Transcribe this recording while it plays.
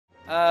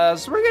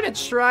So we're gonna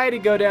try to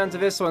go down to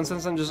this one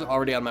since I'm just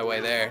already on my way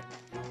there.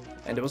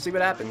 And we'll see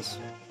what happens.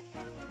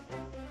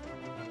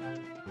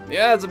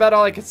 Yeah, that's about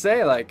all I could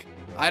say. Like,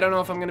 I don't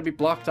know if I'm gonna be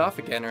blocked off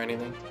again or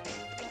anything.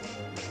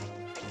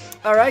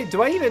 Alright,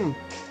 I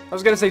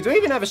was gonna say, do I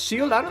even have a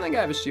shield? I don't think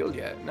I have a shield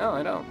yet. No,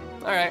 I don't.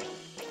 Alright.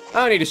 I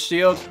don't need a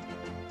shield.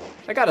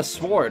 I got a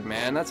sword,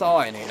 man. That's all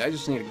I need. I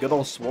just need a good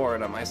old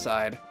sword on my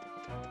side.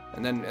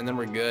 And then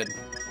we're good.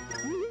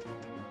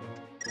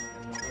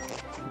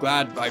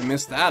 Glad I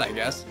missed that, I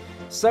guess.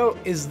 So,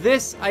 is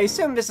this... I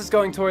assume this is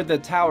going toward the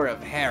Tower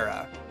of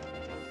Hera.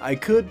 I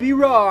could be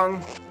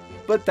wrong,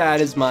 but that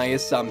is my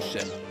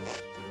assumption.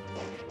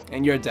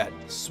 And you're dead.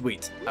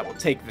 Sweet. I will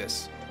take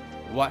this.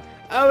 What?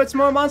 Oh, it's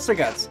more monster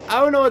guts.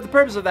 I don't know what the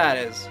purpose of that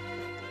is.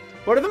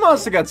 What are the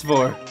monster guts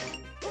for?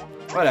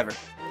 Whatever.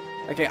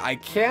 Okay, I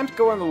can't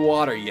go in the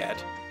water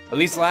yet. At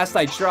least last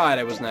I tried,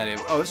 I was not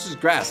able. Oh, this is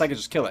grass. I could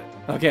just kill it.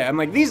 Okay, I'm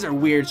like, these are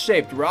weird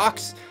shaped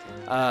rocks.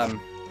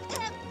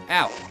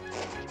 Ow.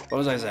 What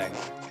was I saying?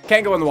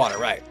 Can't go in the water,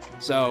 right.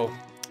 So,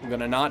 I'm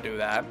gonna not do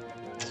that.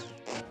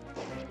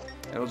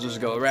 And we'll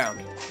just go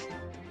around.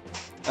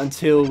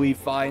 Until we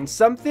find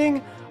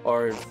something,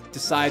 or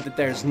decide that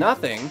there's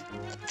nothing.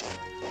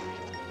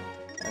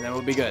 And then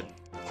we'll be good.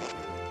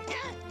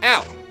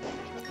 Ow!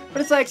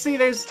 But it's like, see,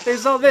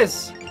 there's all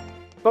this.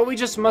 But we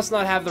just must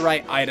not have the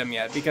right item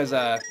yet, because,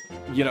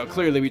 you know,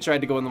 clearly we tried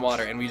to go in the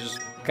water, and we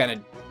just kind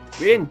of,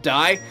 we didn't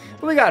die,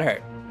 but we got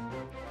hurt.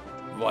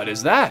 What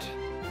is that?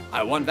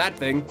 I want that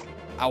thing.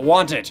 I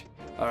want it.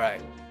 Alright.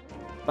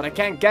 But I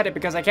can't get it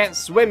because I can't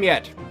swim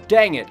yet.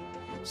 Dang it.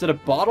 Is it a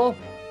bottle?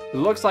 It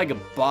looks like a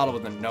bottle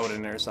with a note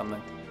in it or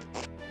something.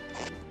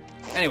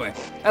 Anyway,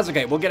 that's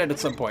okay. We'll get it at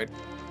some point.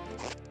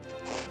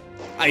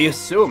 I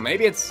assume.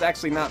 Maybe it's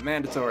actually not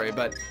mandatory,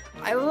 but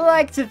I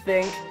like to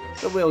think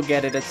that we'll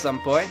get it at some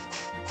point.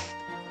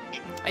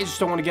 I just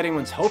don't want to get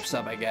anyone's hopes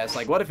up, I guess.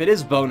 Like, what if it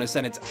is bonus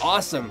and it's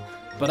awesome,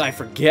 but I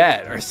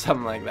forget, or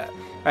something like that.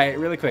 Alright,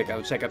 really quick,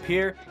 I'll check up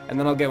here, and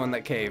then I'll go in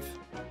that cave.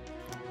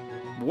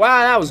 Wow,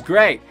 that was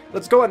great!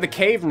 Let's go in the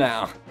cave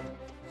now.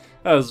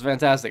 That was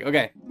fantastic.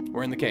 Okay,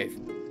 we're in the cave.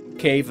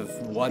 Cave of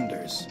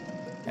Wonders.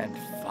 And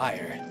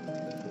fire.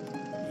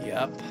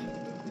 Yup.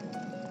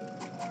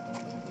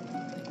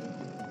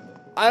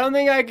 I don't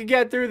think I could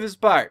get through this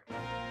part.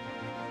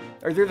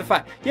 Or through the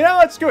fire. You know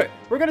what? Screw it.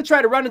 We're gonna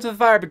try to run into the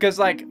fire because,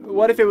 like,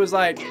 what if it was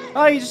like,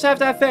 oh, you just have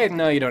to have faith.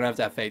 No, you don't have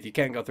to have faith. You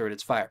can't go through it.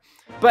 It's fire.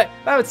 But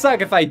that would suck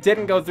if I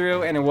didn't go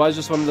through and it was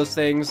just one of those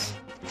things.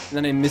 And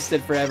then I missed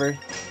it forever.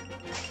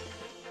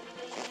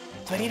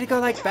 Do I need to go,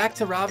 like, back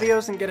to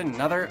Ravio's and get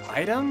another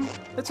item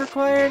that's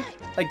required?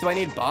 Like, do I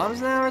need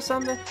bombs now or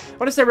something?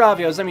 When I say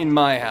Ravio's, I mean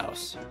my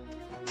house.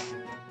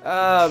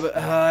 But,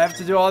 I have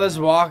to do all this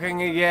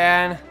walking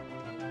again.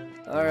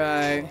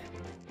 Alright.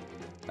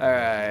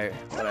 Alright,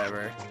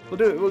 whatever.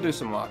 We'll do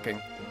some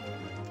walking.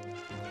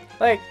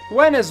 Like,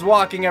 when has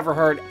walking ever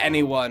hurt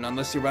anyone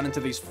unless you run into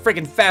these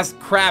freaking fast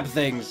crab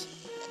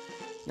things?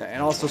 Yeah,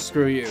 and also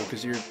screw you,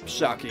 because you're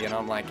shocky and I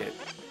don't like it.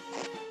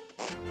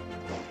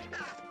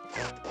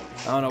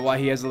 I don't know why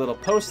he has a little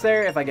post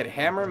there. If I get a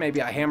hammer,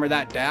 maybe I hammer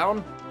that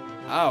down?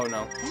 I don't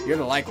know. You're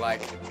the like.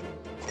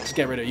 Let's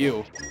get rid of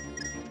you.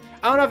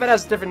 I don't know if it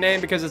has a different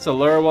name because it's a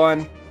lure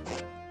one.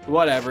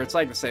 Whatever, it's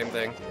like the same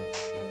thing.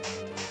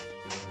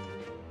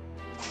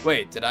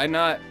 Wait, did I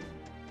not...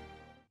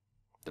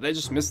 Did I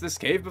just miss this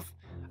cave before?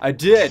 I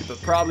did,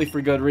 but probably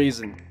for good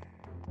reason.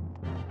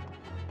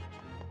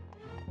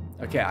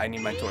 Okay, I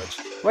need my torch.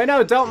 Wait,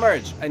 no, don't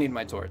merge. I need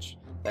my torch.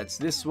 That's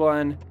this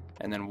one,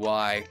 and then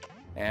Y,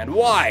 and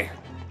Y!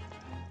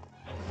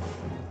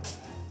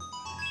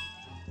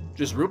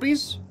 Just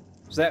rupees?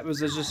 Was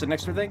this just an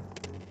extra thing?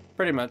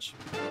 Pretty much.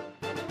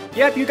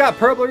 Yep, you got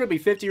purple rupee,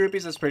 50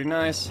 rupees, that's pretty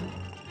nice.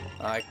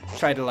 I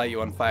tried to light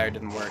you on fire,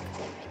 didn't work.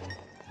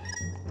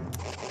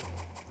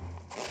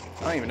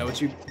 I don't even know what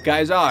you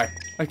guys are.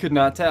 I could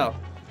not tell.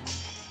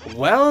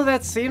 Well,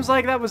 that seems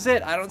like that was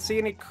it. I don't see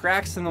any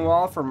cracks in the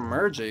wall for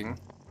merging.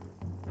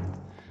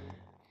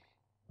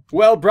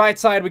 Well, bright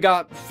side, we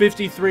got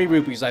 53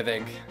 rupees, I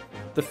think.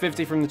 The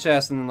 50 from the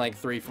chest and then like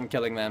 3 from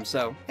killing them,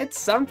 so it's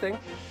something.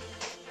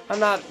 I'm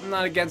not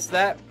against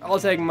that. I'll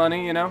take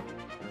money, you know.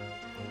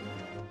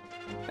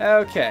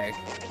 Okay.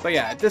 But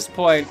yeah, at this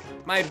point,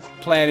 my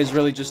plan is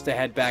really just to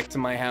head back to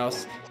my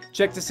house.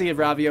 Check to see if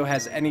Ravio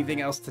has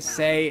anything else to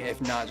say, if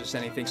not, just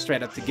anything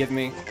straight up to give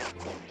me.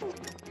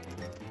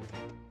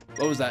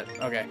 What was that?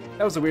 Okay,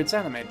 that was a weird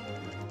sound I made.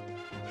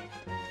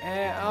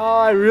 Oh,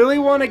 I really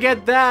want to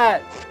get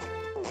that!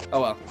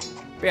 Oh well.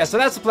 But yeah, so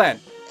that's the plan.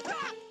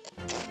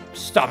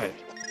 Stop it.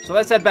 So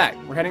let's head back.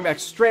 We're heading back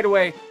straight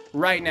away,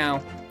 right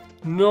now.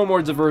 No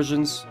more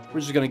diversions. We're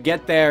just gonna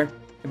get there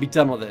and be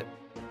done with it.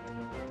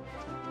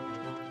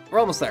 We're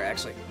almost there,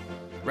 actually.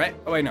 Right?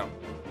 Oh wait, no.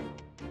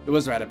 It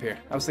was right up here.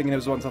 I was thinking there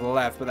was one to the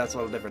left, but that's a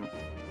little different.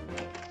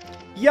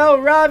 Yo,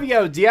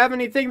 Ravio, do you have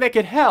anything that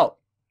could help?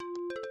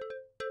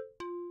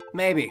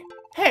 Maybe.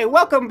 Hey,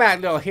 welcome back,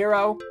 little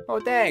hero.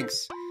 Oh,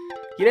 thanks.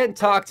 You didn't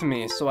talk to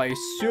me, so I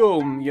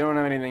assume you don't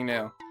have anything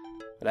new.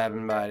 What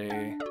happened,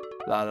 buddy?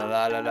 La la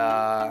la la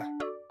la.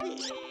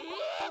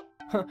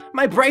 Huh,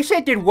 my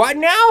bracelet did what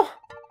now?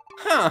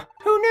 Huh,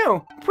 who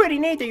knew? Pretty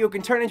neat that you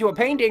can turn into a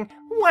painting.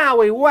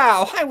 Wowie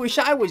wow, I wish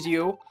I was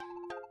you.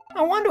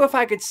 I wonder if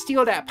I could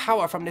steal that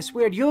power from this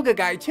weird yoga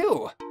guy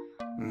too.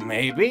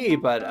 Maybe,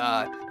 but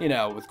you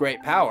know, with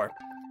great power.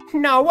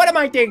 No, what am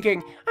I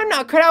thinking? I'm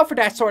not cut out for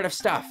that sort of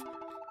stuff.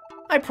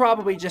 I'd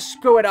probably just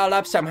screw it all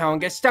up somehow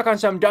and get stuck on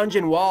some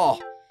dungeon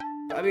wall.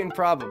 I mean,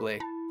 probably.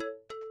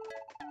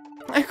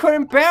 I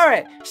couldn't bear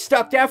it.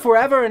 Stuck there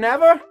forever and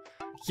ever?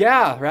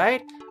 Yeah,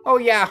 right? Oh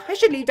yeah, I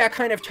should leave that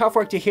kind of tough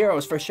work to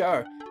heroes for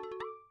sure.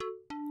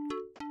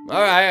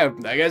 Alright,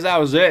 I guess that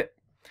was it.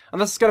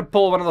 Unless it's gonna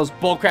pull one of those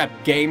bullcrap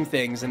game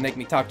things and make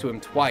me talk to him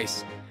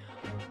twice.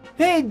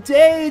 Hey,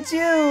 Day, it's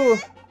you!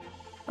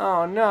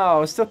 Oh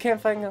no, still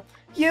can't find him.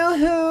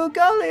 Yoo-hoo,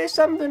 Gulley,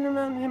 something,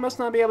 he must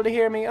not be able to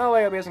hear me. Oh,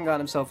 I hope he hasn't got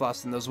himself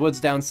lost in those woods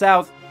down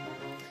south.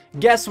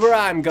 Guess where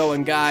I'm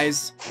going,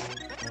 guys.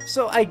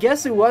 So I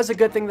guess it was a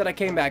good thing that I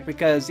came back,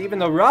 because even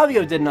though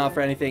Ravio didn't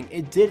offer anything,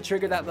 it did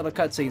trigger that little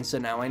cutscene, so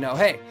now I know,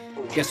 hey,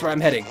 guess where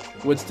I'm heading?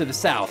 Woods to the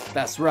south,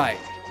 that's right.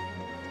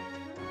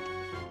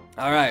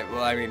 Alright,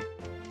 well, I mean,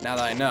 now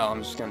that I know,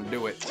 I'm just gonna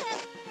do it.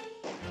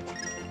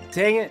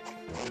 Dang it.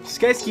 These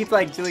guys keep,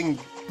 like, doing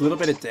a little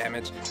bit of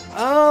damage.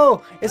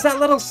 Oh, is that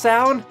little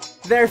sound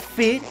their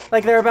feet,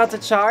 like they're about to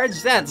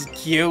charge? That's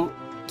cute.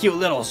 Cute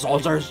little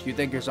soldiers. You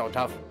think you're so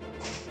tough.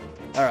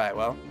 Alright,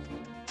 well.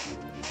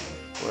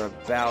 We're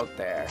about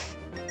there.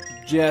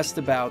 Just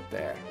about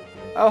there.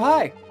 Oh,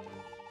 hi.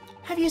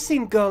 Have you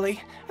seen Gulley?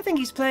 I think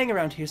he's playing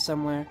around here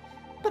somewhere.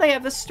 But I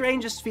have the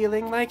strangest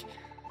feeling, like...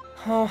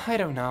 Oh, I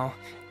don't know.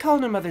 Call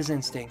it a mother's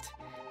instinct.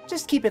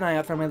 Just keep an eye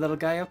out for my little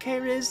guy, okay,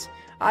 Riz?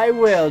 I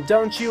will,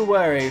 don't you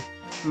worry,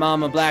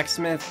 Mama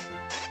Blacksmith.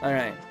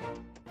 Alright.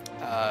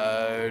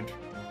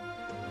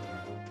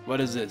 What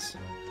is this?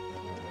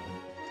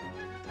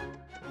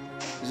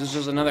 Is this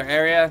just another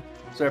area?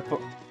 Is there a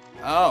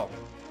oh.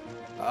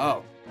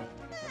 Oh.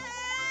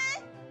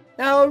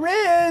 Now,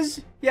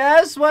 Riz!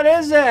 Yes, what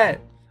is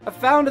it? I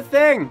found a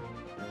thing.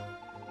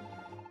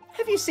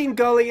 Have you seen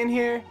Gulley in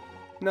here?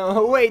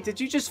 No, wait,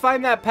 did you just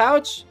find that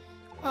pouch?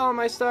 Oh,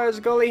 my stars,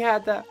 Gulley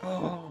had that.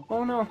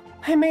 Oh no.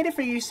 I made it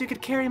for you so you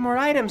could carry more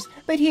items,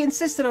 but he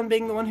insisted on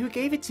being the one who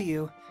gave it to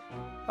you.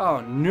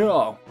 Oh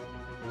no.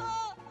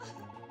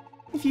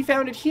 If you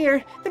found it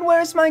here, then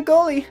where's my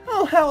Gulley?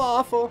 Oh, how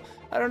awful.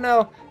 I don't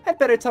know. I'd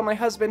better tell my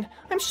husband.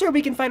 I'm sure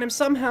we can find him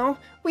somehow.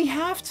 We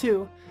have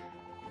to.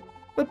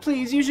 But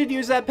please, you should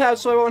use that pouch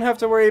so I won't have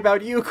to worry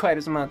about you quite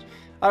as much.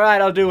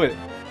 Alright, I'll do it.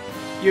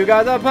 You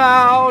got the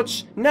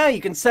pouch! Now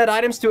you can set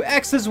items to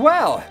X as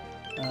well.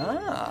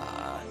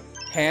 Ah,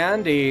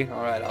 handy.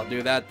 Alright, I'll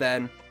do that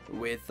then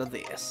with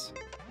this.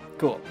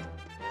 Cool.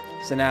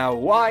 So now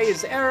Y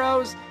is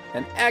arrows,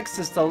 and X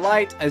is to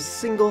light a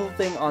single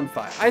thing on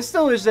fire. I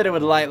still wish that it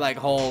would light like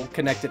whole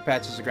connected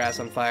patches of grass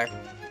on fire.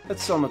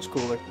 That's so much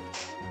cooler.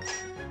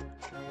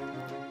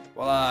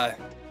 Well,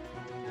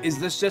 is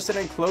this just an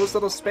enclosed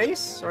little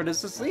space, or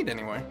does this lead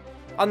anywhere?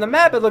 On the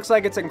map, it looks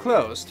like it's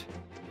enclosed.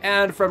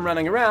 And from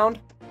running around,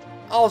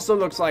 also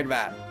looks like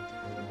that.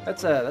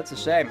 That's a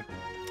shame.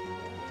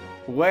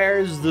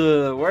 Where's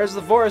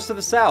the forest to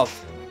the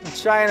south? I'm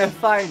trying to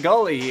find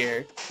Gulley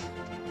here.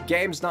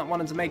 Game's not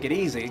wanting to make it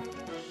easy.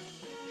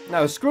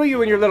 No, screw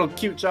you and your little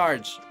cute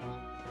charge.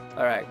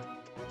 Alright.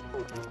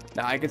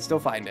 Now I can still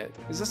find it.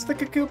 Is this the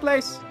cuckoo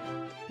place?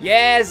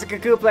 Yeah, it's the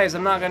cuckoo place.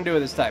 I'm not gonna do it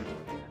this time.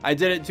 I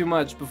did it too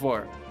much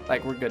before.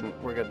 Like, we're good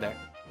there.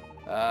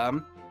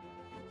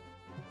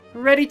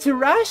 Ready to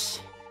rush?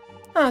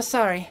 Oh,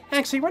 sorry.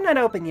 Actually, we're not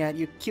open yet,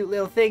 you cute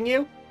little thing,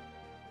 you.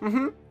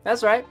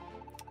 That's right.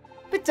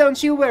 But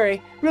don't you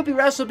worry. Ruby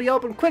Rush will be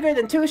open quicker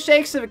than 2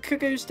 shakes of a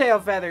cuckoo's tail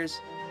feathers.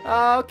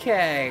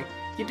 Okay.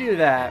 You do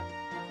that.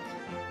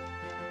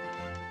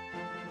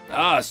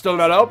 Ah, still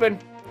not open.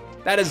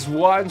 That is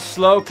one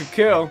slow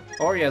cuckoo.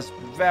 Or he has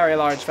very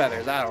large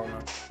feathers. I don't know.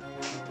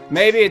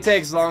 Maybe it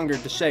takes longer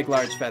to shake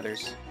large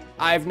feathers.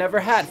 I've never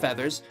had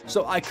feathers,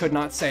 so I could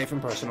not say from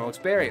personal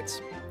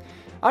experience.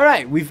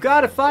 Alright, we've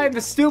got to find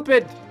the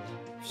stupid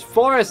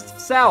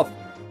forest south.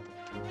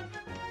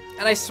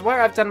 And I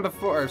swear I've done it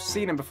before, or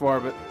seen it before,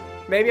 but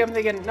maybe I'm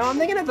thinking, no, I'm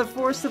thinking of the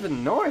forest to the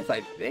north,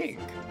 I think.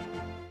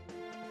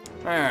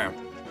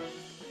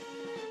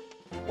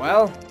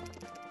 Well,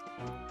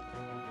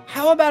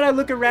 how about I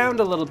look around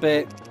a little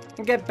bit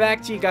and get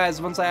back to you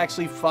guys once I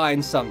actually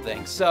find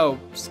something. So,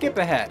 skip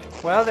ahead.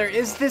 Well, there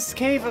is this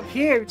cave up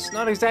here. It's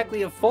not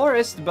exactly a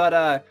forest,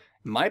 but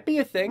might be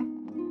a thing.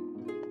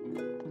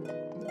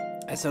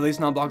 It's at least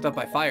not blocked up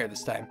by fire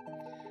this time.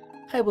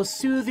 I will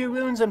soothe your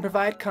wounds and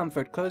provide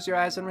comfort. Close your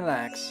eyes and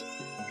relax.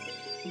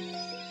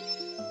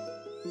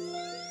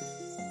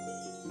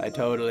 I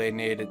totally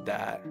needed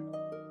that.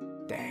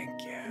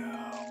 Thank you.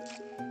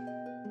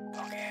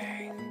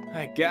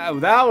 Okay.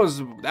 That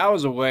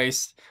was a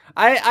waste.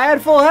 I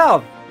had full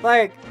health.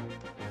 Like,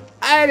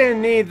 I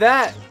didn't need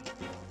that.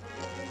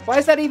 Why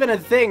is that even a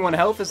thing when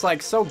health is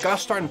like so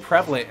gosh darn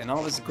prevalent in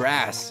all this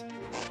grass?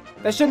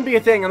 That shouldn't be a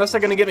thing unless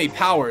they're gonna give me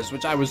powers,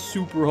 which I was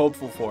super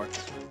hopeful for.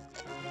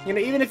 You know,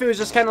 even if it was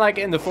just kind of like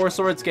in the Four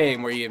Swords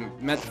game where you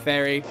met the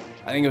fairy.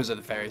 I think it was at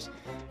the fairies.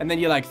 And then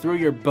you like threw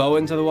your bow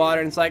into the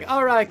water and it's like,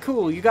 alright,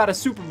 cool, you got a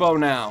super bow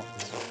now.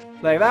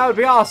 Like, that would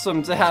be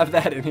awesome to have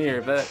that in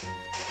here, but...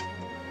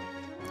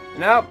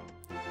 Nope.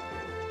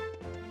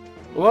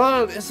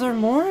 Well, is there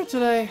more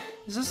today?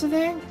 Is this a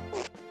thing?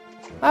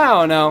 I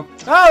don't know.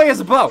 Oh, he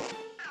has a bow!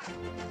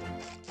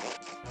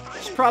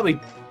 He's probably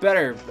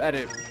better at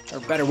it,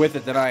 or better with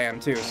it than I am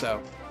too, so...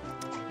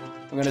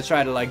 I'm gonna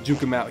try to, like,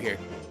 juke him out here.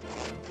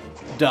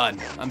 Done.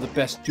 I'm the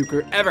best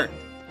juker ever.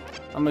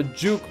 I'm a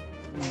juke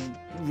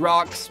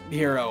rocks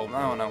hero.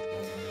 I don't know.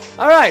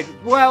 Alright,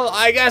 well,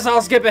 I guess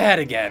I'll skip ahead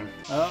again.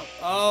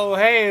 Oh,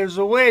 hey, there's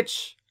a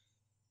witch.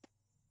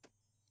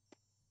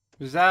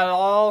 Is that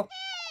all?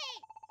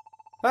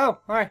 Oh,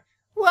 alright.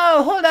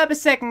 Whoa, hold up a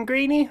second,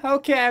 Greenie.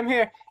 Okay, I'm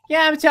here.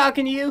 Yeah, I'm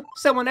talking to you.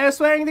 Someone else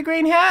wearing the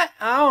green hat?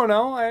 I don't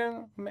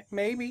know.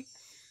 Maybe.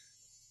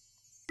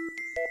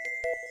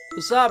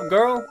 What's up,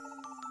 girl?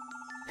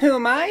 Who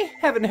am I?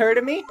 Haven't heard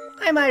of me?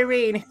 I'm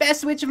Irene,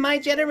 best witch of my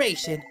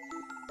generation.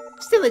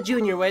 Still a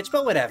junior witch,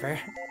 but whatever.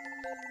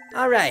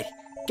 Alright,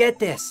 get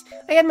this.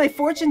 I had my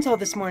fortune told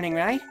this morning,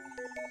 right?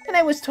 And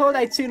I was told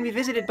I'd soon be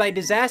visited by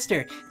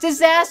disaster.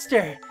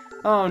 Disaster!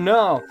 Oh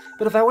no,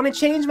 but if I want to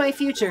change my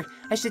future,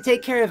 I should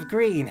take care of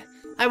green.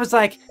 I was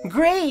like,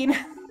 green?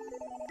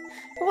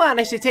 What,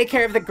 I should take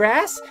care of the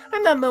grass?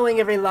 I'm not mowing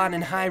every lawn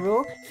in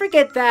Hyrule.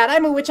 Forget that,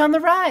 I'm a witch on the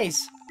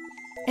rise.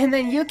 And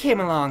then you came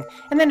along,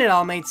 and then it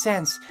all made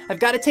sense. I've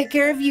got to take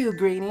care of you,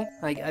 Greenie.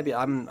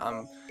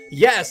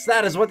 Yes,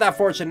 that is what that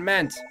fortune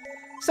meant.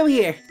 So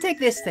here, take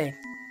this thing.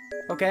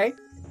 Okay?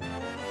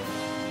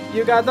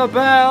 You got the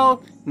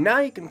bell. Now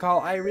you can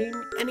call Irene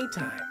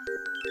anytime.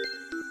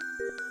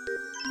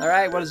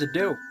 Alright, what does it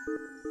do?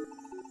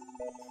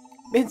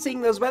 Been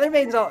seeing those weather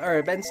vanes all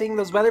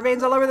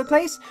over the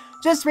place?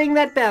 Just ring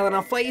that bell and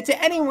I'll fly you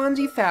to any ones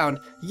you found.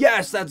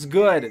 Yes, that's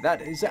good.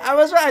 I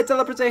was right,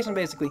 teleportation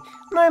basically.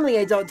 Normally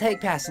I don't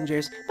take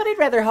passengers, but I'd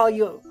rather haul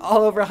you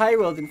all over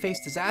Hyrule than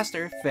face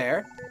disaster.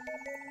 Fair.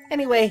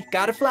 Anyway,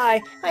 gotta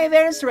fly. I have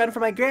errands to run for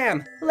my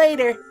gram.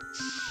 Later.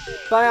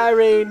 Bye,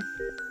 Irene.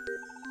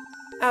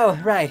 Oh,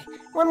 right.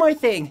 One more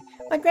thing.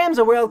 My gram's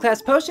a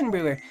world-class potion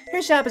brewer.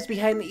 Her shop is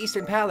behind the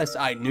Eastern Palace.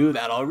 I knew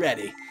that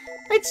already.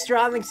 I'd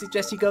strongly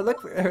suggest you go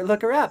look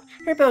her up.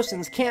 Her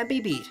potions can't be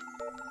beat.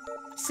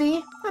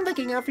 See? I'm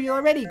looking out for you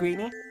already,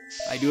 Greenie.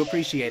 I do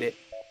appreciate it.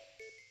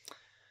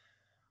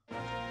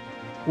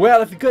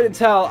 Well, if you couldn't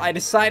tell, I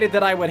decided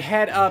that I would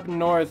head up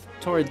north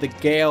toward the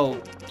Gale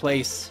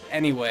place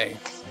anyway.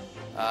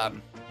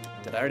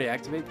 Did I already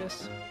activate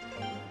this?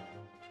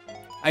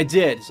 I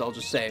did, so I'll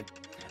just save.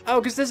 Oh,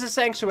 because this is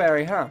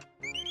Sanctuary, huh?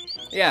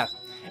 Yeah.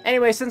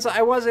 Anyway, since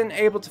I wasn't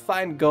able to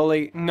find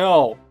Gulley...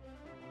 No.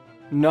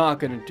 Not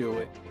gonna do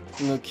it.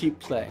 I'm gonna keep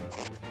playing.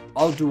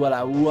 I'll do what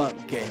I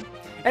want, game.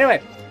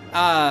 Anyway,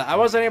 I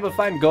wasn't able to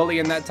find Gulley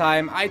in that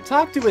time. I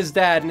talked to his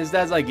dad, and his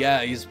dad's like,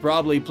 yeah, he's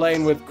probably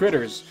playing with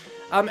critters.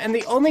 And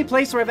the only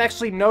place where I've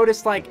actually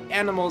noticed, like,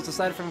 animals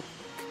aside from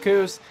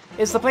cuckoos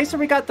is the place where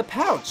we got the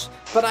pouch.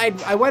 But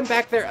I went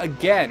back there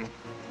again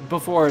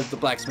before the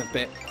blacksmith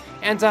bit,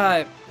 and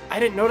I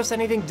didn't notice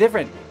anything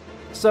different.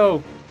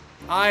 So,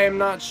 I am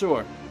not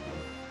sure.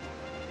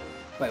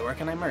 Wait, where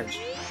can I merge?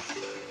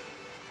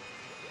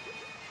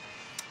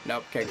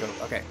 Nope, can't go.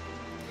 Okay.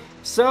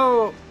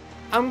 So,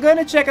 I'm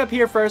gonna check up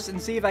here first and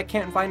see if I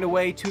can't find a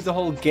way to the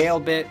whole Gale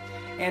bit.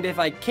 And if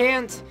I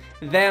can't,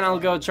 then I'll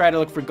go try to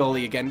look for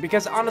Gulley again.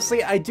 Because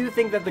honestly, I do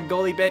think that the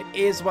Gulley bit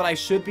is what I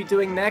should be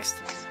doing next.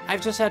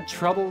 I've just had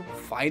trouble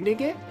finding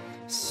it.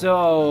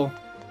 So,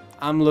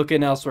 I'm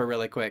looking elsewhere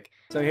really quick.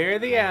 So here are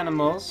the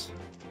animals.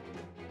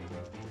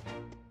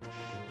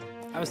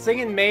 I was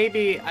thinking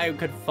maybe I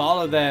could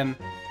follow them.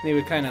 They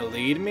would kind of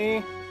lead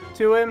me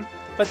to him.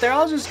 But they're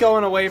all just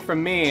going away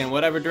from me in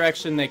whatever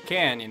direction they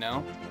can, you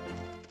know?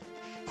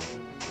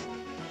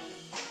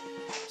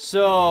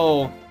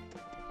 So,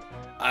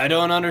 I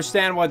don't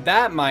understand what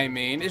that might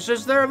mean. It's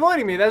just they're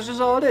avoiding me. That's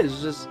just all it is.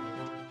 It's just,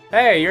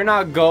 hey, you're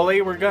not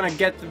Gulley. We're gonna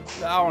get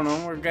the, I don't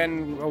know, we're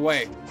getting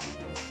away.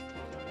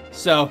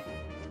 So,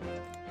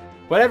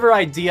 whatever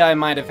idea I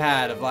might have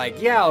had of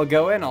like, yeah, I'll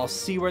go in, I'll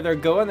see where they're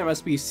going. There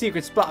must be a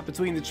secret spot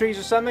between the trees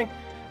or something.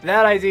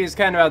 That idea is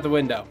kind of out the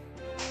window.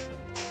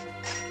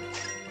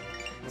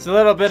 It's a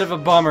little bit of a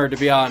bummer, to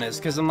be honest,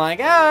 because I'm like,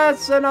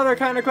 that's another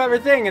kind of clever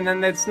thing, and then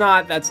that's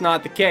not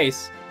the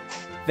case.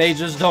 They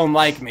just don't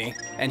like me,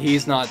 and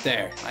he's not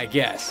there, I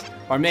guess.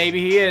 Or maybe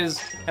he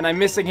is, and I'm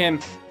missing him.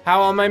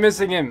 How am I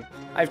missing him?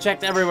 I've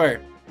checked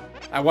everywhere.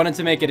 I wanted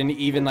to make it an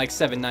even, like,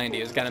 790.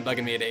 It was kind of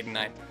bugging me at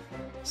 89.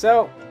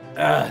 So,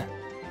 I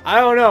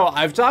don't know.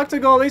 I've talked to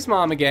Gulley's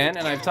mom again,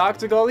 and I've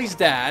talked to Gulley's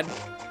dad,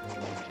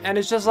 and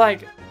it's just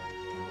like,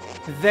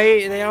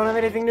 they don't have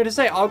anything new to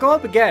say. I'll go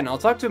up again. I'll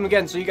talk to him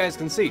again so you guys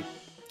can see.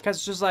 Because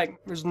it's just like,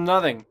 there's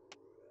nothing.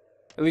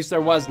 At least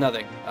there was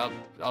nothing.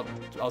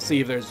 I'll see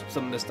if there's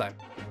something this time.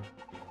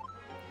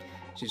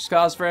 She just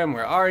calls for him.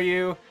 Where are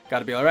you?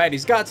 Gotta be alright.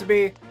 He's got to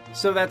be.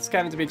 So that's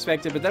kind of to be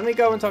expected. But then we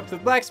go and talk to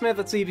the blacksmith.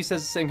 Let's see if he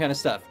says the same kind of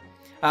stuff.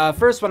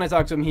 First, when I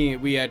talked to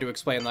him, we had to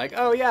explain, like,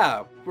 oh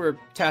yeah, we're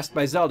tasked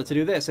by Zelda to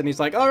do this. And he's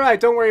like, alright,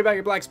 don't worry about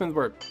your blacksmith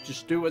work.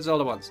 Just do what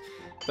Zelda wants.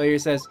 But he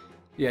says,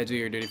 yeah, do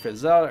your duty for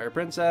Zelda, or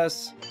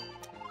princess.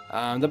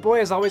 The boy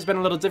has always been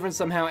a little different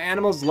somehow.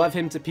 Animals love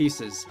him to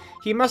pieces.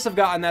 He must have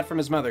gotten that from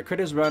his mother.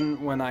 Critters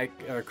run when I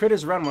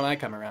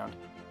come around.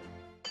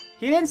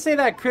 He didn't say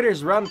that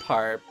critters run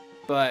part,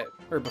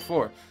 or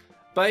before.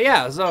 But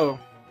yeah, so...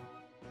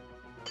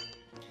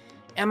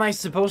 Am I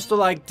supposed to,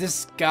 like,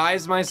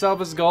 disguise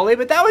myself as Gulley?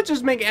 But that would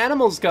just make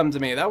animals come to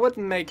me. That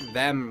wouldn't make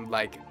them,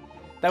 like...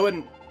 That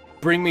wouldn't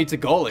bring me to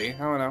Gulley. I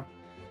don't know.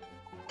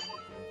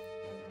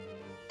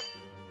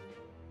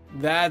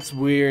 That's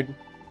weird.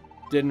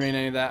 Didn't read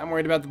any of that. I'm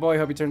worried about the boy.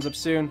 Hope he turns up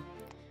soon.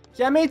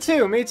 Yeah, me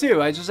too. Me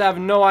too. I just have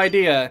no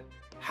idea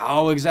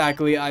how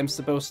exactly I'm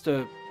supposed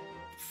to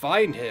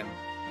find him.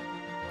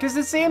 Because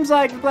it seems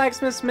like the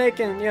blacksmith's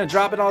making,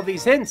 dropping all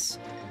these hints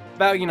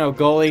about,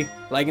 Gulley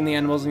liking the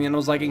animals and the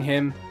animals liking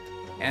him.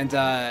 And,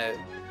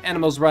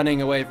 animals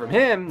running away from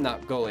him.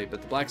 Not Gulley,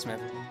 but the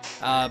blacksmith.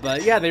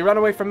 But yeah, they run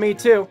away from me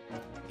too.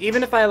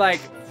 Even if I,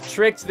 like,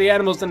 tricked the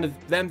animals into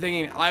them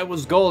thinking I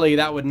was Gulley,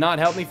 that would not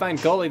help me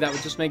find Gulley. That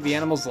would just make the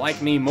animals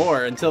like me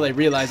more until they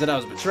realized that I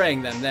was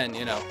betraying them. Then,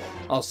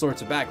 all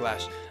sorts of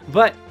backlash.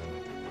 But,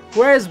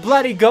 where's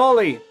bloody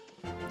Gulley?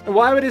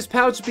 Why would his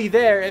pouch be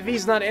there if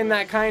he's not in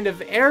that kind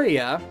of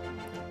area?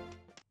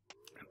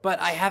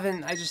 But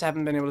I just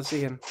haven't been able to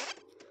see him.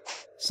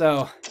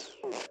 So,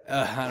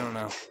 I don't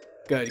know.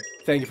 Good.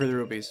 Thank you for the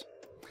rupees.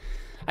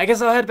 I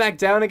guess I'll head back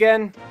down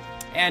again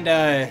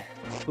and,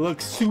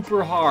 look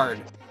super hard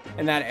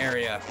in that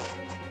area.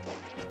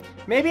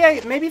 Maybe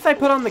if I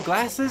put on the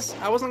glasses.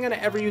 I wasn't gonna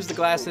ever use the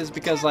glasses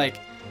because, like,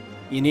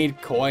 you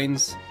need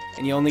coins,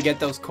 and you only get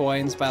those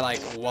coins by, like,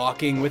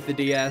 walking with the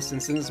DS.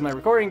 And since it's my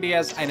recording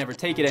DS, I never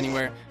take it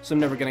anywhere, so I'm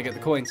never gonna get the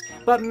coins.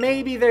 But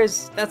maybe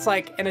that's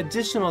like an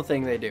additional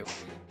thing they do.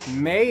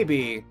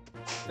 Maybe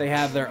they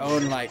have their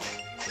own, like,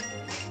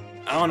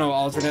 I don't know,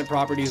 alternate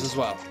properties as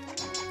well.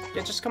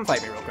 Yeah, just come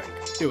fight me real quick.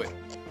 Do it.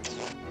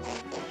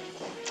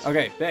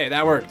 Okay, hey,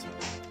 that worked.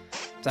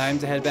 Time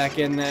to head back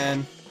in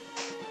then.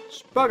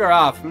 Just bugger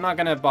off. I'm not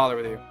gonna bother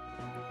with you.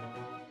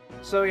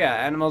 So yeah,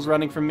 animals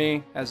running from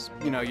me, as,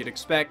 you'd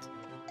expect.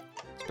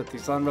 Let's put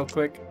these on real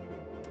quick.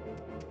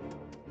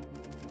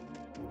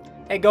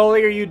 Hey,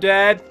 Gulley, are you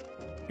dead?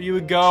 Are you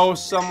a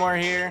ghost somewhere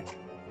here?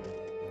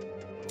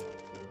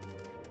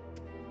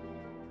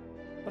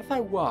 What if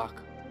I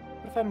walk?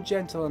 What if I'm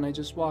gentle and I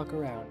just walk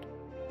around?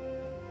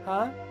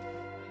 Huh?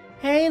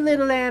 Hey,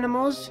 little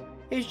animals.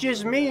 It's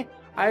just me.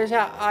 I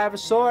have a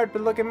sword,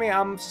 but look at me.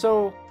 I'm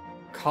so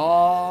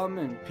calm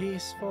and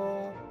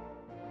peaceful.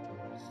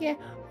 Yeah,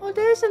 well,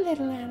 there's a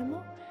little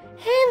animal.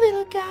 Hey,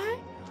 little guy.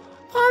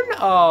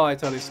 Oh, I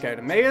totally scared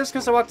him. Maybe it's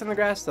because I walked in the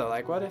grass, though.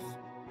 Like, what if...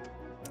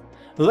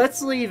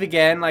 Let's leave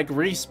again, like,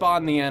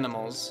 respawn the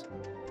animals.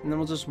 And then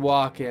we'll just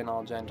walk in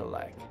all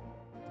gentle-like.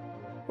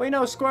 Wait,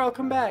 no, squirrel,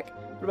 come back.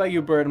 What about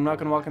you, bird? I'm not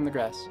going to walk in the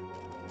grass.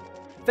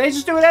 They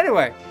just do it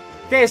anyway.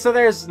 Okay, so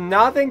there's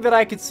nothing that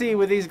I could see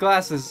with these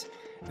glasses.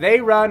 They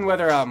run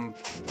whether or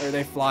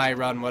they fly,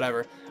 run,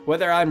 whatever.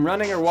 Whether I'm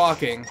running or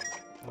walking,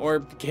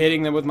 or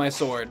hitting them with my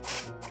sword.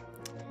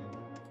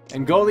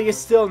 And Gulley is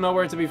still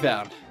nowhere to be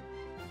found.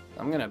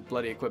 I'm gonna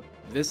bloody equip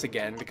this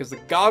again, because the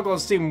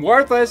goggles seem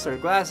worthless, or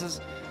glasses.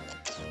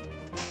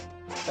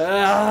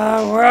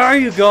 Where are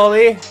you,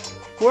 Gulley?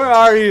 Where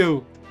are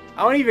you?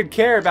 I don't even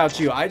care about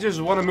you, I just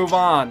want to move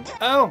on.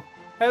 Oh,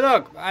 hey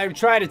look, I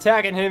tried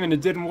attacking him and it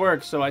didn't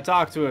work, so I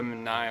talked to him,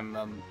 and I'm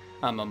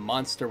a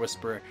monster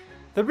whisperer.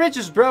 The bridge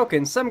is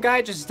broken. Some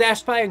guy just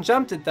dashed by and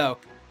jumped it, though.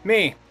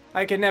 Me.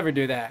 I could never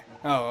do that.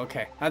 Oh,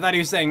 okay. I thought he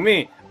was saying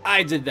me.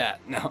 I did that.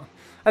 No.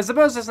 I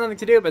suppose there's nothing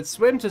to do but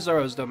swim to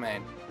Zora's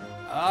domain.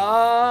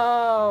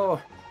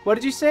 Oh. What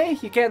did you say?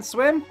 You can't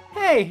swim?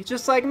 Hey,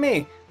 just like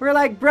me. We're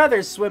like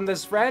brothers, swim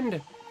this friend.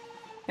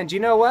 And you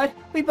know what?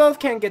 We both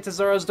can't get to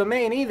Zora's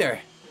domain either.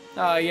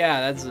 Oh,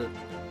 yeah, that's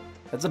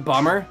a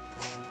bummer.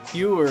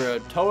 You were a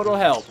total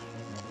help.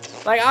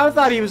 Like, I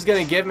thought he was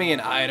gonna give me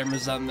an item or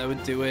something that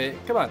would do it.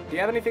 Come on, do you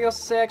have anything else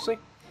to say, actually?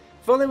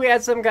 If only we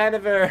had some kind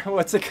of a,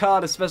 what's it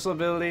called, a special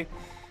ability.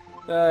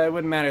 It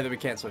wouldn't matter that we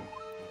can't swim.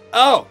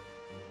 Oh!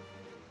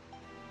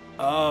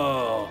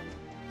 Oh.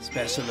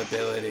 Special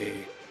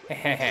ability.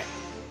 Hey,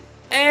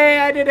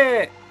 I did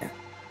it!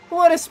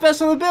 What a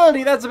special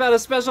ability! That's about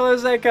as special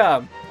as they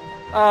come.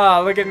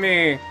 Oh, look at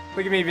me.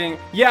 Look at me being...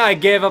 Yeah, I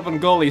gave up on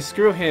Gulley.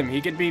 Screw him.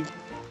 He could be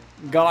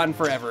gone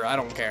forever. I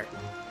don't care.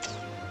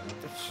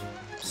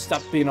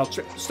 Stop being all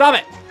stop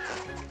it!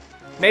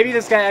 Maybe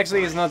this guy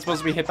actually is not supposed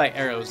to be hit by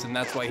arrows, and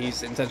that's why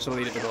he's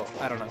intentionally difficult.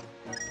 I don't know.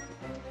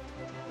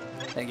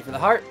 Thank you for the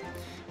heart.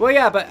 Well,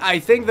 yeah, but I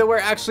think that we're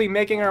actually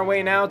making our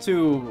way now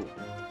to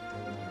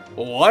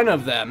one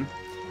of them.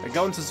 We're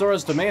going to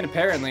Zora's domain,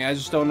 apparently. I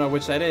just don't know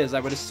which that is. I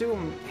would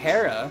assume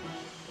Hera,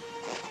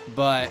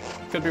 but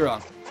could be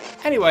wrong.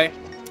 Anyway,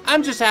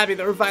 I'm just happy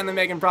that we're finally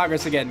making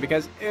progress again,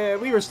 because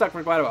we were stuck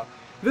for quite a while.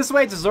 This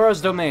way to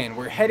Zora's domain.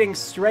 We're heading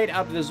straight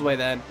up this way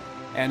then.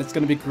 And it's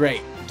going to be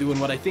great, doing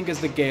what I think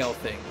is the Gale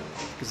thing.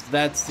 Because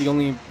that's the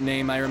only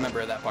name I remember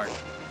of that part.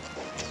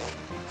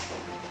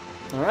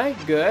 Alright,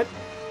 good.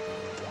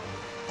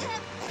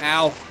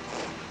 Ow.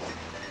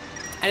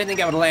 I didn't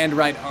think I would land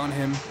right on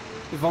him.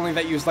 If only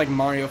that used like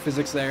Mario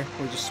physics there.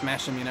 Or just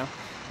smash him, you know.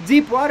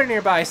 Deep water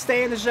nearby.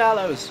 Stay in the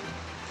shallows.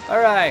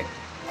 Alright.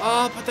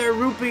 Oh, but they're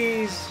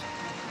rupees.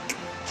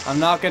 I'm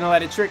not gonna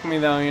let it trick me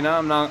though, you know.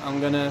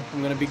 I'm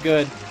gonna be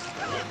good.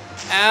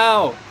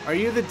 Ow! Are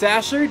you the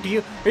Dasher? Are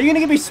you gonna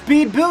give me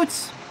speed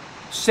boots?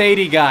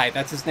 Shady Guy.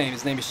 That's his name.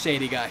 His name is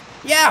Shady Guy.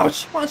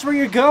 Youch! Watch where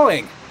you're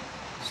going.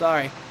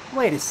 Sorry.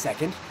 Wait a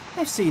second.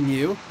 I've seen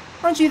you.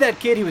 Aren't you that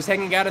kid who was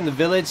hanging out in the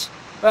village?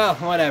 Well,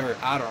 whatever.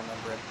 I don't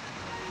remember it.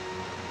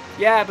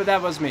 Yeah, but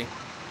that was me.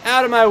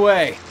 Out of my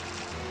way.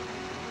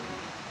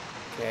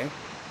 Okay.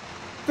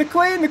 The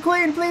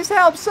Queen, please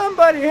help!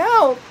 Somebody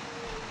help!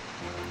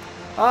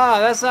 Ah,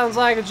 that sounds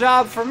like a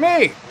job for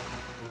me.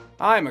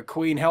 I'm a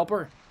Queen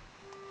helper.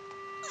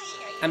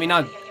 I mean,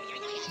 not,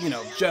 you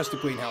know, just a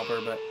Queen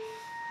helper, but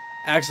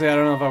actually, I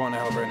don't know if I want to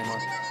help her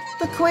anymore.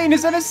 The Queen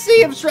is in a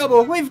sea of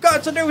trouble. We've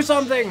got to do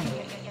something.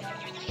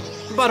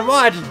 But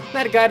what?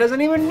 That guy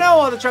doesn't even know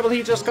all the trouble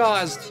he just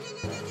caused.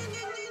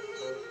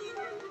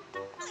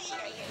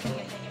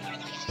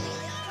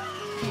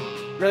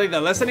 Really,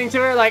 they're listening to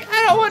her? Like,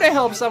 I don't want to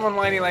help someone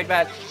whiny like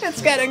that.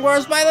 It's getting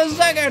worse by the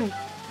second.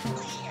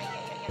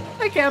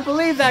 I can't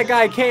believe that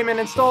guy came in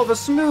and stole the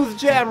smooth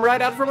gem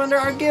right out from under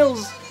our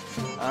gills.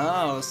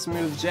 Oh,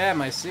 smooth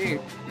gem, I see.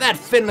 That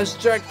finless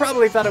jerk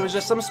probably thought it was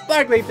just some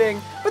sparkly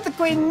thing, but the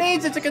Queen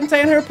needs it to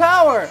contain her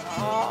power.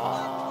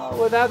 Oh,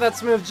 without that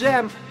smooth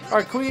gem,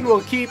 our Queen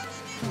will keep...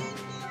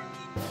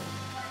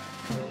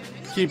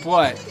 Keep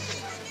what?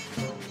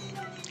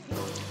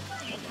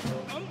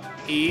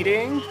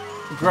 Eating?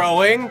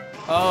 Growing?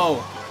 Oh.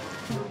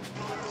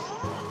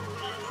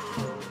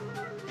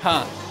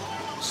 Huh.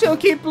 She'll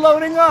keep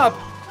bloating up.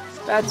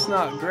 That's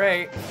not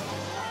great.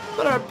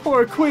 But our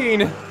poor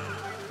Queen.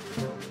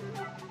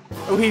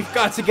 Oh, we've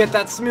got to get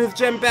that smooth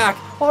gem back,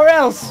 or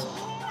else.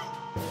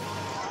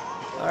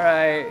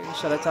 Alright,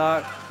 should I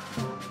talk?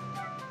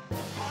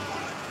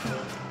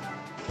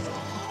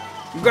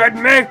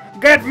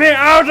 Get me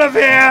out of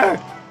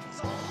here!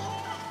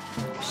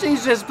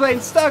 She's just plain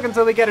stuck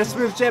until we get her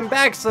smooth gem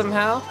back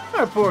somehow.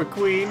 Our poor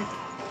Queen.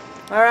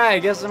 Alright, I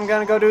guess I'm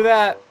gonna go do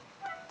that.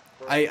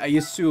 I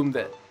assume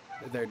that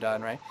they're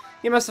done, right?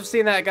 You must have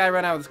seen that guy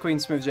run out with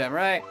Queen's smooth gem,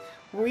 right?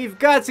 We've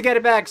got to get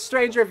it back.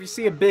 Stranger, if you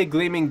see a big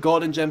gleaming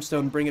golden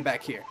gemstone, bring it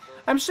back here.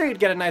 I'm sure you'd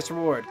get a nice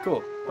reward.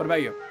 Cool. What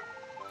about you?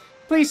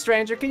 Please,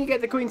 stranger, can you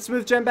get the Queen's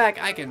smooth gem back?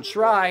 I can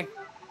try.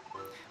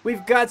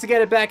 We've got to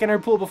get it back in her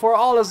pool before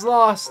all is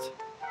lost.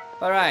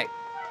 Alright.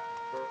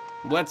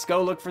 Let's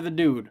go look for the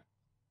dude.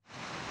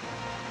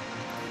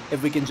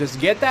 If we can just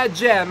get that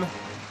gem,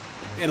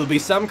 it'll be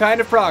some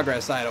kind of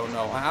progress. I don't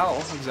know how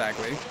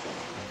exactly.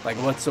 Like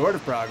what sort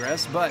of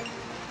progress, but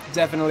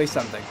definitely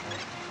something.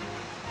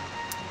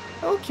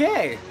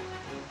 Okay.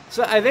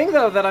 So I think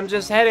though that I'm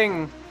just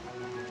heading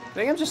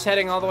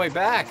all the way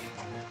back.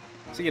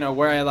 So, you know,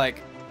 where I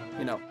like,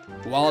 you know,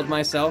 walled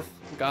myself,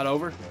 got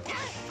over.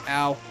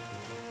 Ow.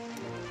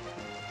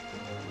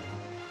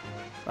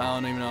 I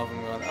don't even know if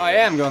I'm going. Oh, I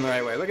am going the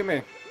right way. Look at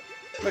me.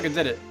 Look, I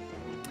did it.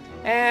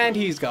 And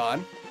he's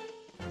gone.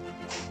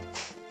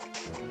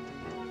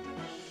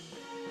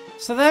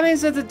 So that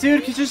means that the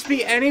dude could just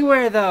be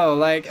anywhere though.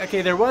 Like,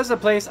 okay, there was a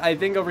place I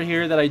think over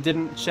here that I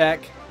didn't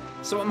check.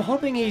 So I'm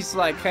hoping he's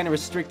like kind of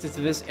restricted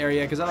to this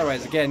area, because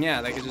otherwise, again,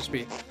 yeah, that could just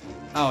be...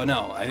 Oh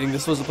no, I think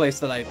this was a place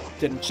that I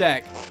didn't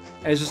check.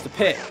 And it's just a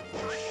pit.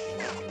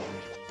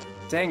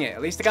 Dang it,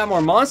 at least I got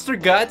more monster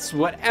guts,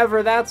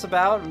 whatever that's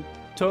about.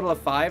 Total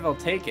of 5, I'll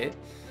take it.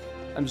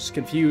 I'm just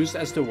confused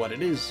as to what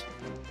it is.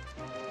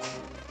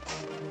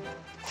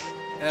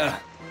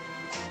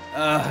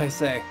 I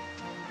say.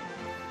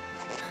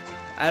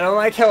 I don't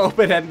like how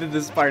open-ended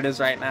this part is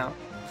right now.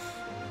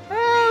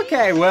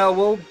 Okay, well,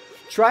 we'll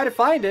try to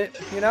find it,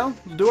 you know?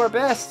 We'll do our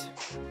best.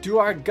 Do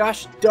our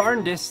gosh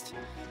darndest.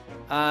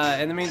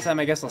 In the meantime,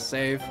 I guess I'll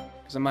save,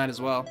 because I might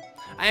as well.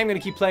 I am going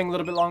to keep playing a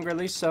little bit longer at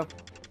least, so...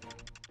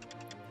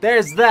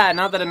 There's that.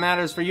 Not that it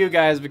matters for you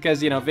guys,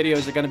 because, you know,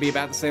 videos are going to be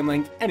about the same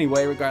length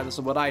anyway, regardless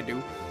of what I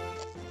do.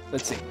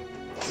 Let's see.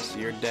 Just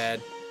you're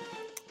dead.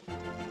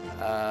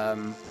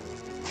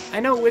 I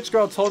know Witch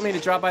Girl told me to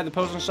drop by the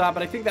potion shop,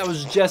 but I think that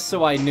was just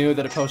so I knew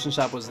that a potion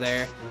shop was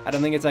there. I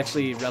don't think it's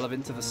actually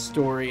relevant to the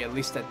story, at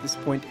least at this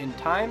point in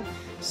time.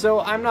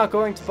 So I'm not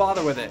going to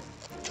bother with it.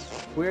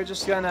 We're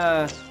just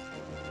gonna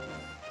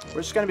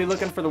be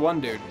looking for the one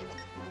dude.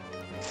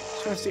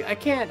 Just gonna see. I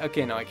can't.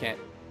 Okay, no, I can't.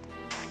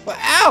 But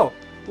ow!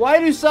 Why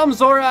do some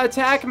Zora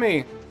attack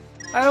me?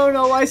 I don't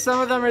know why some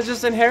of them are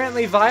just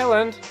inherently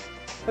violent.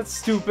 That's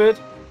stupid.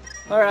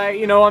 Alright,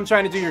 you know, I'm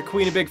trying to do your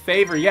queen a big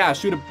favor. Yeah,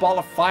 shoot a ball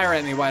of fire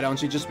at me, why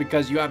don't you? Just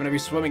because you happen to be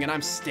swimming and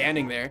I'm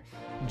standing there.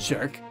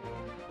 Jerk.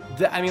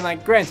 I mean,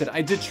 like, granted,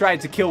 I did try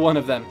to kill one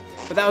of them.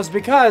 But that was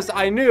because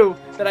I knew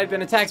that I'd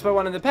been attacked by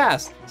one in the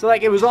past. So,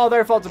 like, it was all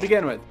their fault to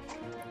begin with.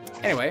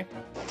 Anyway,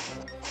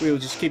 we will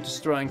just keep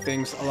destroying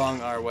things along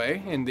our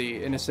way in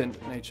the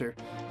innocent nature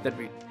that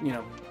we, you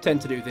know,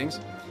 tend to do things.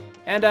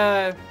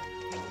 And,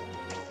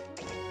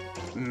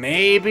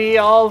 maybe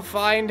I'll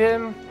find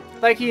him.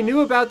 Like, he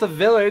knew about the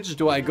village.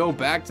 Do I go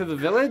back to the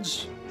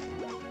village?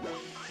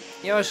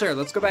 You know, sure,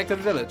 let's go back to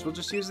the village. We'll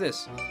just use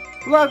this.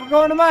 Look, we're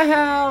going to my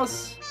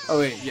house! Oh,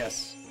 wait,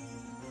 yes.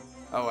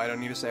 Oh, I don't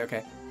need to say,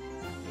 okay.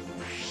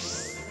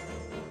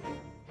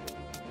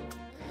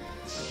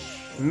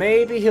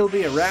 Maybe he'll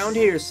be around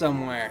here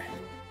somewhere.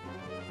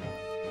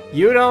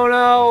 You don't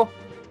know,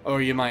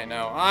 or you might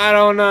know. I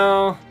don't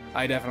know.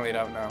 I definitely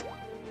don't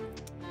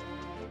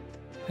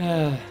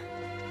know.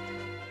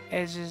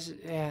 It's just,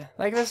 yeah.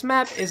 Like, this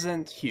map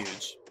isn't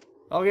huge.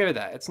 I'll give it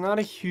that. It's not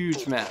a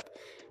huge map.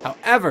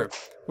 However,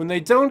 when they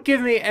don't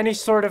give me any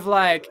sort of,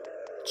 like,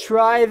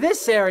 try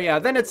this area,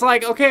 then it's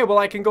like, okay, well,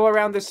 I can go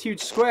around this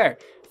huge square.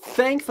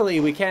 Thankfully,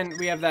 we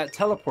have that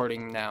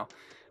teleporting now,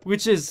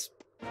 which is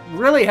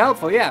really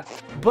helpful, yeah.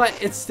 But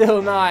it's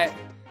still not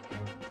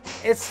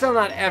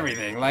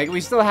everything. Like, we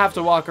still have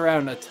to walk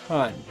around a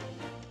ton.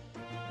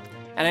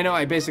 And I know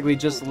I basically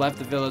just left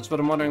the village, but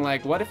I'm wondering,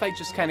 like, what if I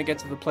just kind of get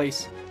to the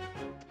place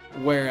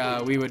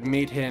where we would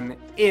meet him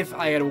if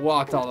I had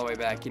walked all the way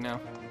back, you know?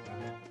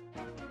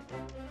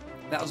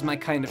 That was my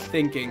kind of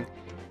thinking,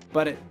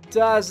 but it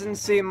doesn't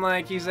seem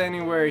like he's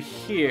anywhere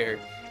here.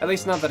 At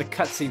least not that a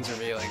cutscene's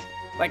revealing.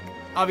 Like,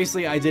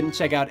 obviously I didn't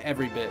check out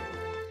every bit,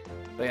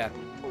 but yeah.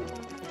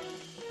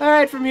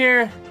 Alright, from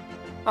here,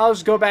 I'll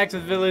just go back to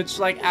the village,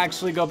 like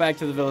actually go back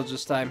to the village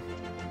this time.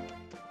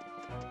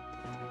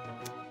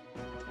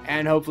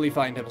 And hopefully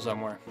find him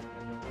somewhere.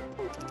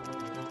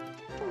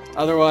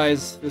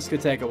 Otherwise, this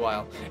could take a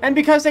while. And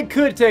because it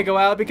could take a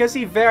while, because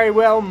he very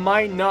well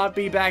might not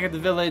be back at the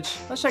village,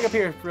 let's check up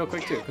here real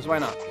quick too, because why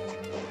not?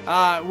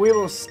 We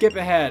will skip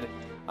ahead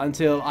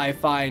until I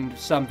find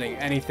something,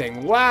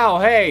 anything. Wow,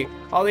 hey,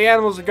 all the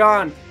animals are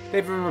gone.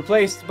 They've been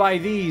replaced by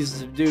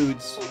these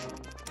dudes.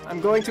 I'm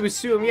going to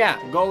assume, yeah,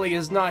 Gulley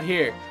is not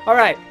here.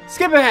 Alright,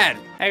 skip ahead.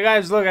 Hey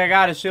guys, look, I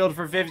got a shield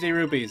for 50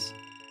 rupees.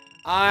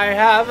 I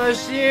have a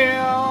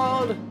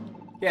shield.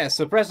 Yeah,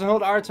 so press and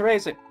hold R to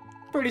raise it.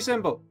 Pretty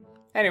simple.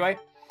 Anyway,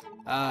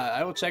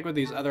 I will check what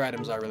these other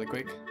items are really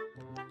quick.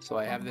 So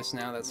I have this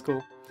now, that's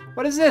cool.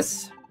 What is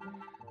this?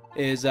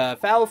 Is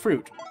foul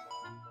fruit.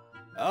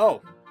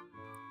 Oh.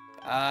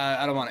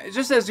 I don't want it. It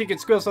just says you can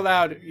squeal so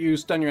loud you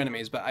stun your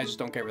enemies, but I just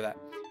don't care for that.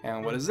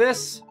 And what is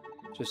this?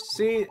 Just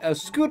see, a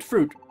scoot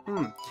fruit.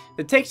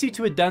 It takes you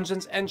to a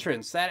dungeon's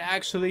entrance. That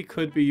actually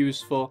could be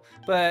useful,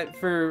 but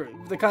for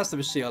the cost of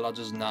a shield, I'll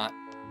just not.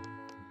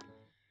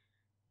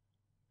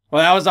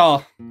 Well, that was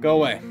all. Go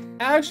away.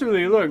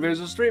 Actually, look, there's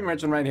a street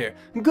merchant right here.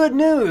 Good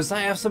news!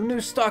 I have some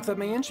new stock that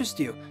may interest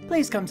you.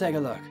 Please come take a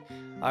look.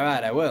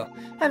 Alright, I will.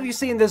 Have you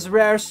seen this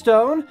rare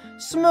stone?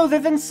 Smoother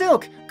than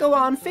silk. Go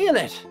on, feel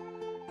it.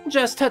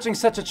 Just touching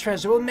such a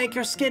treasure will make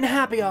your skin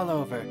happy all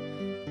over.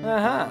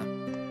 Uh-huh.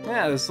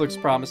 Yeah, this looks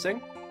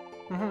promising.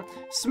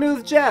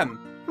 Smooth gem.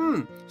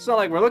 It's not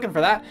like we're looking for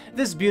that.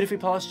 This beautifully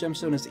polished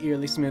gemstone is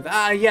eerily smooth.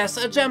 Ah, yes,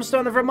 a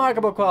gemstone of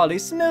remarkable quality,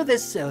 smooth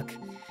as silk.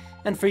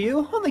 And for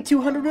you, only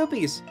 200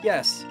 rupees.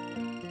 Yes.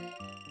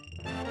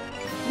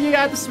 You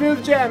got the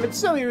smooth gem. It's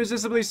so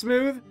irresistibly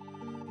smooth.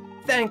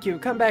 Thank you.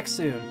 Come back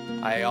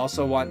soon. I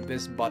also want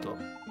this bottle.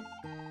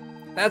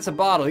 That's a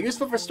bottle.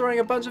 Useful for storing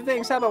a bunch of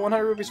things. How about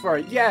 100 rupees for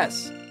it?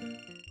 Yes.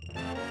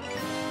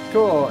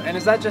 Cool. And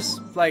is that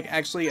just, like,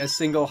 actually a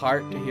single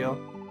heart to heal?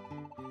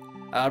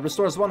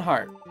 Restores 1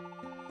 heart.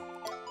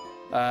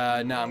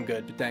 No, I'm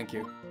good, but thank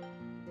you.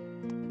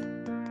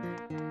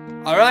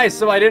 Alright,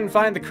 so I didn't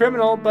find the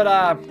criminal, but,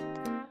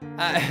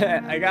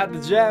 I got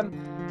the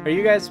gem. Are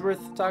you guys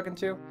worth talking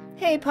to?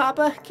 Hey,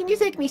 Papa, can you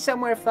take me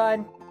somewhere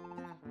fun?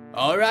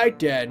 Alright,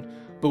 then.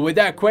 But with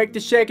that quake to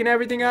shaking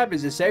everything up,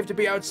 is it safe to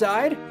be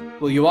outside?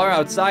 Well, you are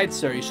outside,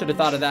 sir. You should have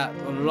thought of that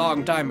a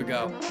long time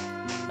ago.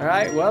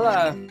 Alright, well,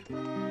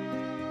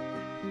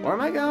 where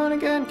am I going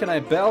again? Can I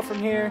bell from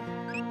here?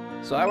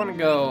 So I want to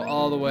go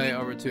all the way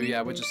over to,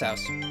 yeah, Witch's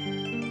house.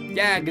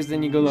 Yeah, because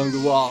then you go along the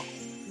wall.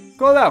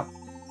 Cool, though.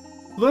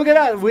 Look at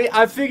that.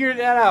 I figured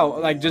that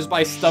out, like, just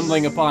by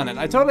stumbling upon it.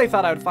 I totally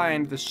thought I would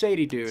find the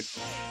shady dude.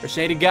 Or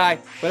shady guy.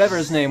 Whatever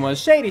his name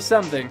was. Shady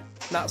something.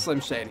 Not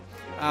Slim Shady.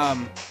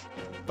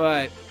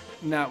 But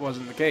that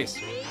wasn't the case.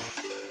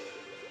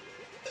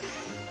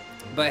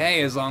 But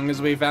hey, as long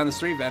as we found the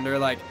street vendor,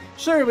 like,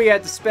 sure, we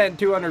had to spend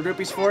 200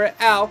 rupees for it.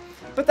 Ow.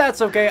 But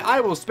that's okay. I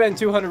will spend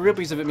 200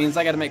 rupees if it means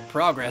I gotta make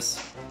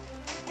progress.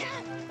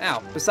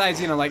 Ow. Besides,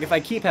 you know, like, if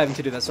I keep having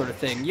to do that sort of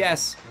thing,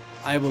 yes,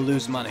 I will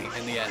lose money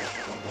in the end.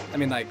 I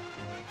mean, like,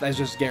 that's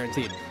just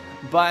guaranteed.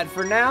 But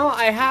for now,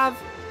 I have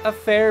a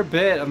fair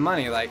bit of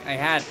money. Like, I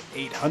had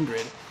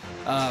 800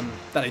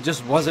 that I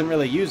just wasn't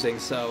really using,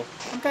 so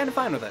I'm kind of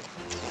fine with it.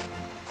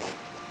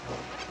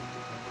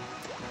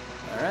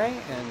 Alright,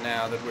 and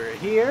now that we're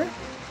here,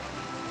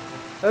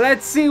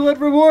 let's see what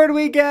reward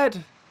we get!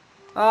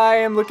 I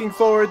am looking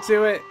forward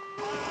to it.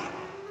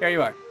 Here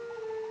you are.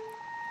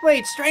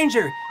 Wait,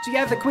 stranger! Do you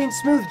have the Queen's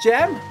Smooth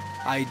Gem?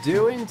 I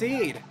do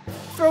indeed.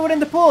 Throw it in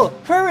the pool!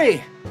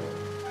 Hurry!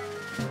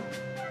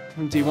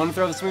 Do you want to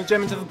throw the Smooth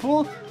Gem into the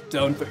pool?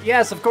 Don't.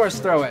 Yes, of course,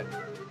 throw it.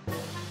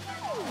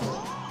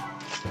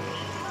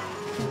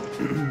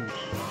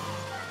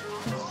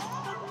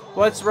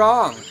 What's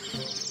wrong?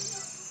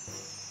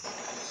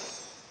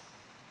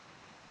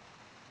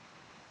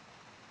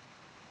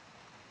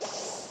 I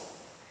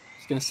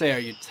was gonna say, are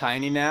you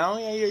tiny now?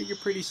 Yeah, you're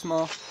pretty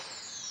small.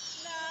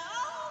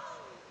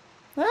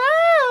 No.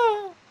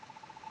 Ah!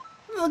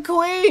 The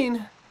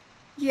queen!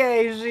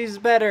 Yay, she's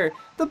better.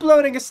 The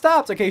bloating has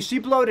stopped. Okay, she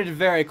bloated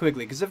very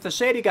quickly, because if the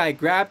shady guy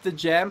grabbed the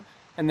gem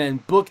and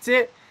then booked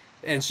it,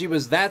 and she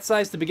was that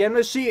size to begin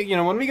with,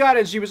 when we got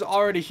in, she was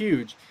already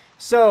huge.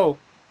 So,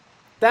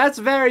 that's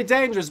very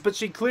dangerous, but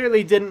she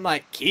clearly didn't,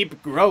 like,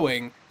 keep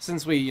growing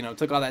since we,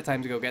 took all that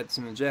time to go get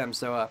some gems.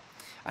 So,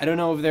 I don't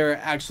know if there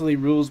are actually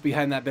rules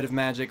behind that bit of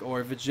magic, or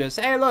if it's just,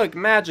 hey, look,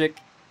 magic.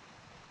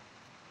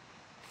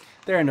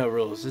 There are no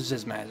rules. It's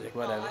just magic,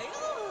 whatever.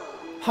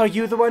 Are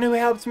you the one who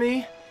helped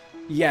me?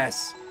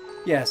 Yes.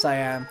 Yes, I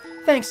am.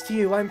 Thanks to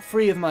you, I'm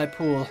free of my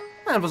pool.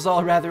 That was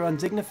all rather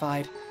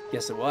undignified.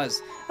 Yes, it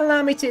was.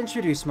 Allow me to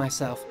introduce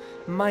myself.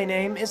 My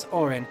name is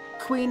Orin,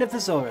 Queen of the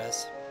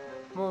Zoras.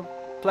 Well,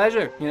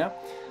 pleasure,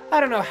 I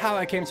don't know how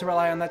I came to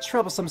rely on that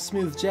troublesome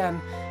smooth gem,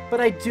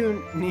 but I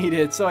do need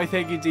it, so I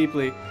thank you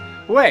deeply.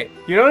 Wait,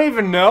 you don't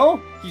even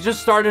know? You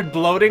just started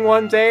bloating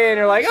one day and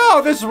you're like,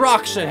 oh, this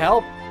rock should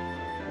help.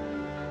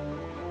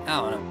 I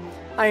don't know.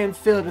 I am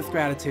filled with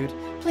gratitude.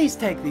 Please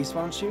take these,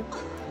 won't you?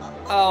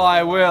 Oh,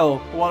 I will.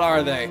 What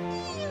are they?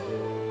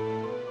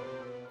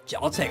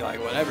 I'll take, like,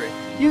 whatever.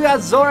 You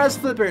got Zoras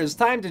flippers.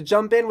 Time to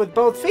jump in with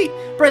both feet.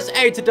 Press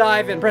A to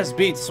dive and press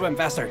B to swim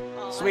faster.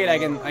 Sweet, I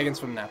can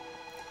swim now.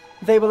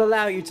 They will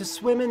allow you to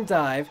swim and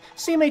dive,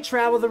 so you may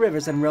travel the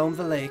rivers and roam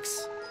the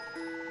lakes.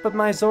 But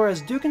my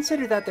Zoras do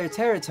consider that their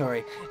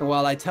territory, and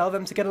while I tell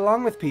them to get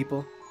along with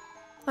people,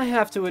 I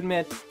have to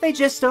admit, they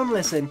just don't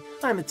listen.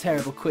 I'm a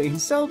terrible queen,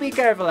 so be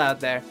careful out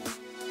there.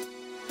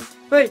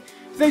 Wait.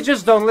 They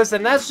just don't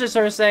listen. That's just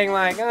her saying,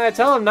 like, I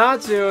tell them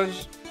not to.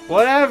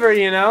 Whatever,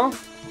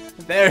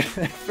 They're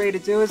free to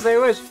do as they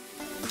wish.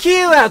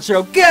 Cue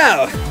outro,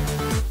 go!